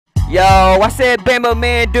Yo, I said, Bama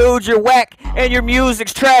man, dude, you're whack, and your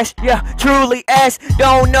music's trash. Yeah, truly ass.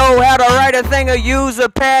 Don't know how to write a thing or use a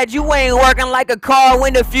pad. You ain't working like a car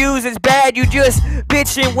when the fuse is bad. You just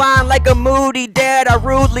bitch and whine like a moody dad. I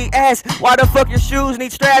rudely ask, why the fuck your shoes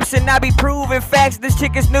need straps? And I be proving facts. This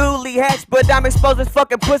chick is newly hatched, but I'm exposed as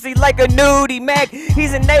fucking pussy like a nudie Mac.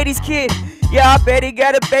 He's an 80s kid. Yeah, I bet he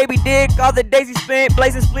got a baby dick. All the days he spent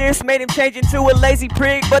blazing splits made him change into a lazy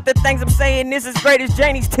prig. But the things I'm saying is as great as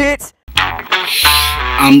Janie's tits.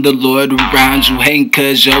 I'm the Lord around you, hating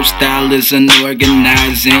cause your style is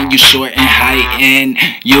unorganized and you short and height and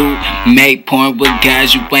you make porn with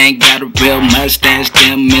guys. You ain't got a real mustache,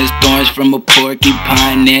 them is thorns from a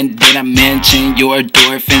porcupine. And did I mention your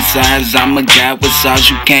endorphin size? I'm a guy with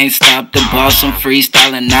sauce, you can't stop the boss. I'm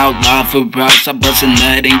freestyling outlaw for Ross. I bust a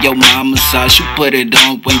nut in your mama's sauce. You put it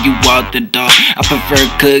on when you walk the dog. I prefer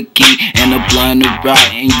cookie and a blunt of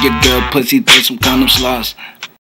rock, and your girl pussy throw some condoms lost.